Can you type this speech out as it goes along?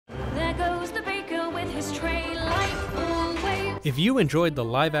If you enjoyed the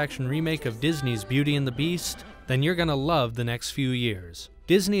live-action remake of Disney's Beauty and the Beast, then you're gonna love the next few years.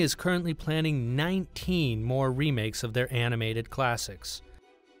 Disney is currently planning 19 more remakes of their animated classics.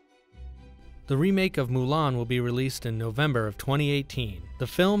 The remake of Mulan will be released in November of 2018. The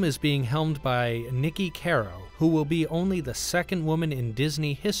film is being helmed by Nikki Caro, who will be only the second woman in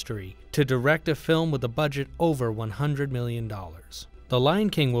Disney history to direct a film with a budget over $100 million. The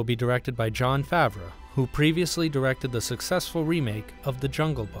Lion King will be directed by Jon Favreau, who previously directed the successful remake of The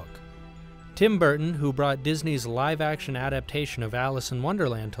Jungle Book. Tim Burton, who brought Disney's live-action adaptation of Alice in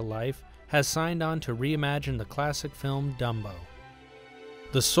Wonderland to life, has signed on to reimagine the classic film Dumbo.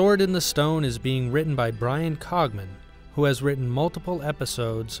 The Sword in the Stone is being written by Brian Cogman, who has written multiple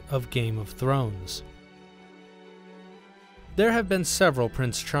episodes of Game of Thrones. There have been several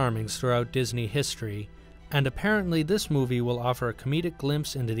Prince Charmings throughout Disney history, and apparently this movie will offer a comedic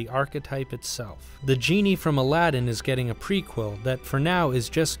glimpse into the archetype itself. The genie from Aladdin is getting a prequel that for now is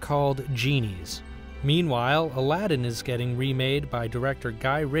just called Genies. Meanwhile, Aladdin is getting remade by director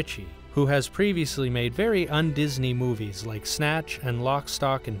Guy Ritchie, who has previously made very un-Disney movies like Snatch and Lock,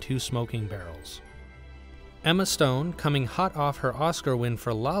 Stock and Two Smoking Barrels. Emma Stone, coming hot off her Oscar win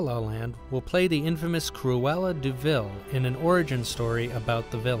for La La Land, will play the infamous Cruella de Vil in an origin story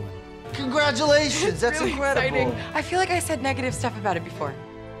about the villain. Congratulations, that's really incredible. Exciting. I feel like I said negative stuff about it before.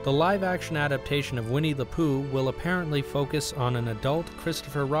 The live-action adaptation of Winnie the Pooh will apparently focus on an adult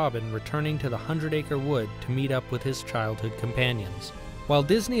Christopher Robin returning to the 100-acre wood to meet up with his childhood companions. While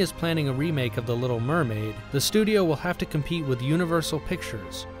Disney is planning a remake of The Little Mermaid, the studio will have to compete with Universal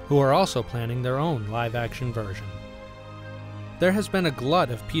Pictures, who are also planning their own live-action version. There has been a glut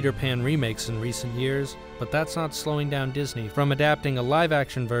of Peter Pan remakes in recent years, but that's not slowing down Disney from adapting a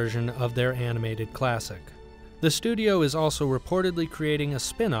live-action version of their animated classic. The studio is also reportedly creating a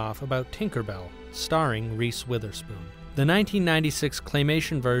spin-off about Tinker Bell, starring Reese Witherspoon. The 1996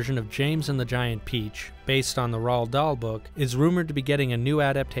 claymation version of James and the Giant Peach, based on the Roald Dahl book, is rumored to be getting a new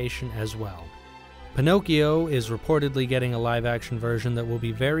adaptation as well. Pinocchio is reportedly getting a live-action version that will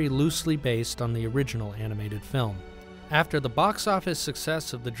be very loosely based on the original animated film. After the box office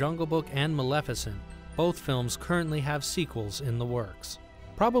success of The Jungle Book and Maleficent, both films currently have sequels in the works.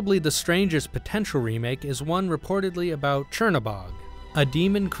 Probably the strangest potential remake is one reportedly about Chernabog, a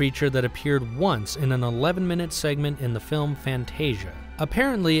demon creature that appeared once in an 11-minute segment in the film Fantasia.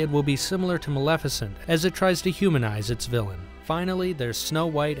 Apparently it will be similar to Maleficent, as it tries to humanize its villain. Finally, there's Snow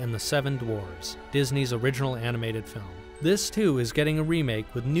White and the Seven Dwarfs, Disney's original animated film. This too is getting a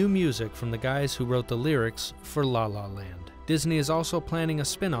remake with new music from the guys who wrote the lyrics for La La Land. Disney is also planning a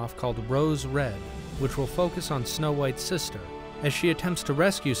spin-off called Rose Red, which will focus on Snow White's sister, as she attempts to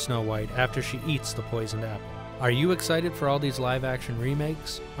rescue Snow White after she eats the poisoned apple. Are you excited for all these live-action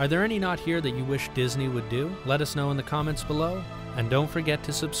remakes? Are there any not here that you wish Disney would do? Let us know in the comments below, and don't forget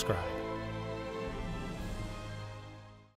to subscribe.